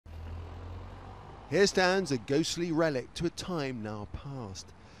Here stands a ghostly relic to a time now past.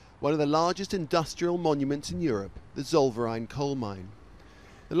 One of the largest industrial monuments in Europe, the Zollverein Coal Mine.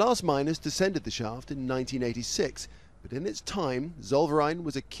 The last miners descended the shaft in 1986, but in its time, Zollverein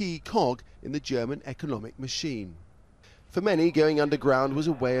was a key cog in the German economic machine. For many, going underground was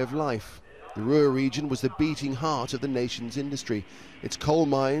a way of life. The Ruhr region was the beating heart of the nation's industry. Its coal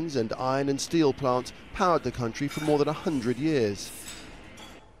mines and iron and steel plants powered the country for more than 100 years.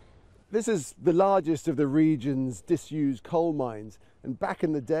 This is the largest of the region's disused coal mines, and back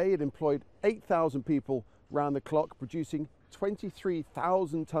in the day it employed 8,000 people round the clock, producing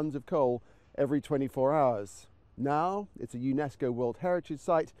 23,000 tons of coal every 24 hours. Now it's a UNESCO World Heritage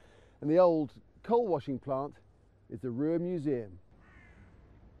Site, and the old coal washing plant is the Ruhr Museum.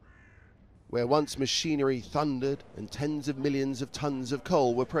 Where once machinery thundered and tens of millions of tons of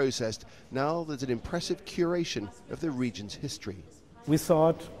coal were processed, now there's an impressive curation of the region's history. We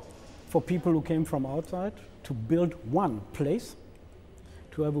thought, for people who came from outside, to build one place,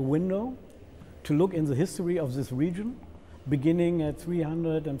 to have a window, to look in the history of this region, beginning at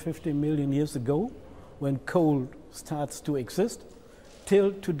 350 million years ago, when coal starts to exist,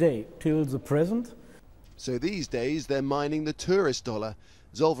 till today, till the present. So these days they're mining the tourist dollar.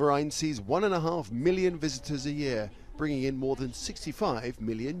 Zollverein sees 1.5 million visitors a year, bringing in more than 65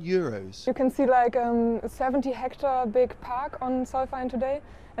 million euros. You can see like a 70-hectare big park on Zollverein today,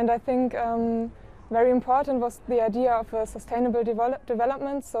 and I think very important was the idea of a sustainable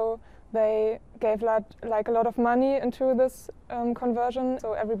development. So they gave like a lot of money into this conversion,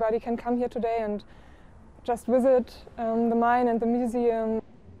 so everybody can come here today and just visit the mine and the museum.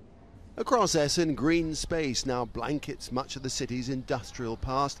 Across Essen, green space now blankets much of the city's industrial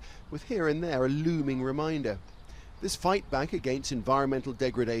past, with here and there a looming reminder. This fight back against environmental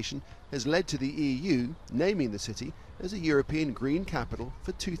degradation has led to the EU naming the city as a European Green Capital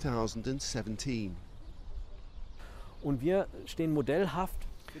for 2017.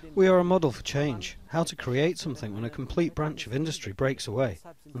 We are a model for change, how to create something when a complete branch of industry breaks away.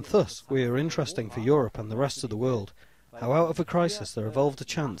 And thus, we are interesting for Europe and the rest of the world. How out of a crisis there evolved a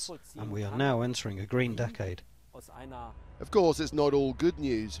chance, and we are now entering a green decade. Of course, it's not all good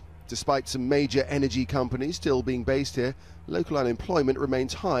news. Despite some major energy companies still being based here, local unemployment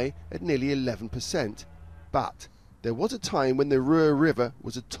remains high at nearly 11%. But there was a time when the Ruhr River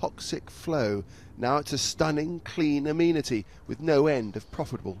was a toxic flow. Now it's a stunning, clean amenity with no end of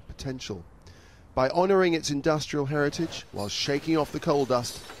profitable potential. By honouring its industrial heritage while shaking off the coal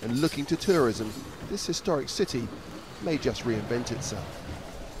dust and looking to tourism, this historic city may just reinvent itself.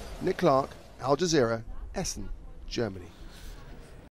 Nick Clark, Al Jazeera, Essen, Germany.